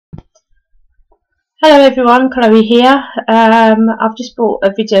Hello everyone, Chloe here. I've just brought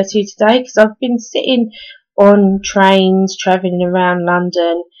a video to you today because I've been sitting on trains travelling around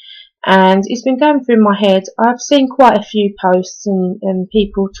London and it's been going through my head. I've seen quite a few posts and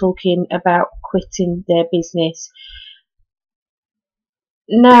people talking about quitting their business.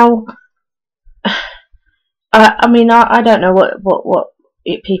 Now, I don't know what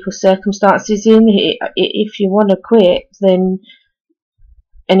people's circumstances in. If you want to quit, then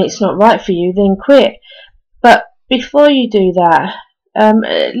and it's not right for you, then quit. But before you do that,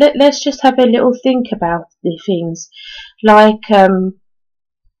 let's just have a little think about the things. Like, I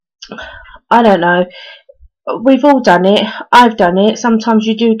don't know, we've all done it. I've done it. Sometimes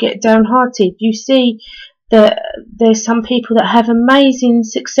you do get downhearted. You see that there's some people that have amazing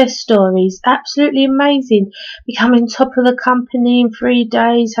success stories, absolutely amazing, becoming top of the company in 3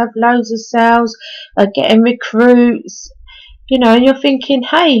 days, have loads of sales, getting recruits, and you're thinking,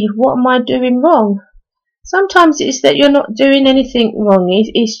 hey, what am I doing wrong? Sometimes it's that you're not doing anything wrong.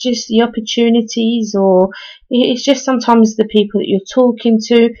 It's just the opportunities, or it's just sometimes the people that you're talking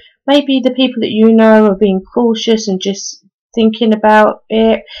to. Maybe the people that you know are being cautious and just thinking about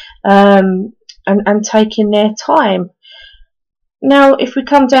it and taking their time. Now, if we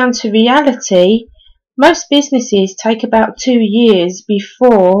come down to reality, most businesses take about 2 years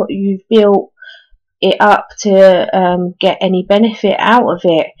before you've built it up to get any benefit out of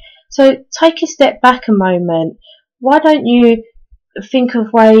it. So take a step back a moment. Why don't you think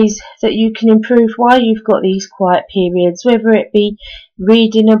of ways that you can improve while you've got these quiet periods, whether it be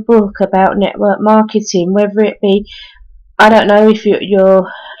reading a book about network marketing, whether it be, I don't know, if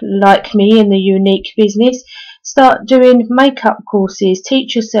you're like me in the unique business, start doing makeup courses,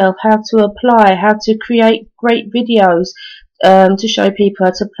 teach yourself how to apply, how to create great videos to show people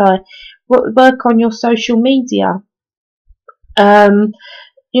how to apply. Work on your social media, work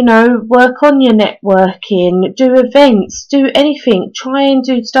on your networking, do events, do anything, try and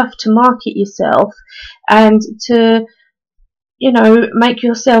do stuff to market yourself and to, make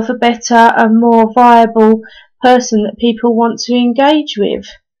yourself a better and more viable person that people want to engage with.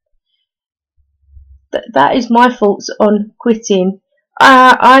 That is my thoughts on quitting.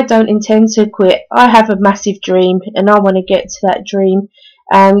 I don't intend to quit. I have a massive dream and I want to get to that dream.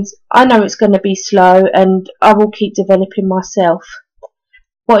 And I know it's going to be slow and I will keep developing myself.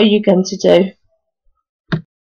 What are you going to do?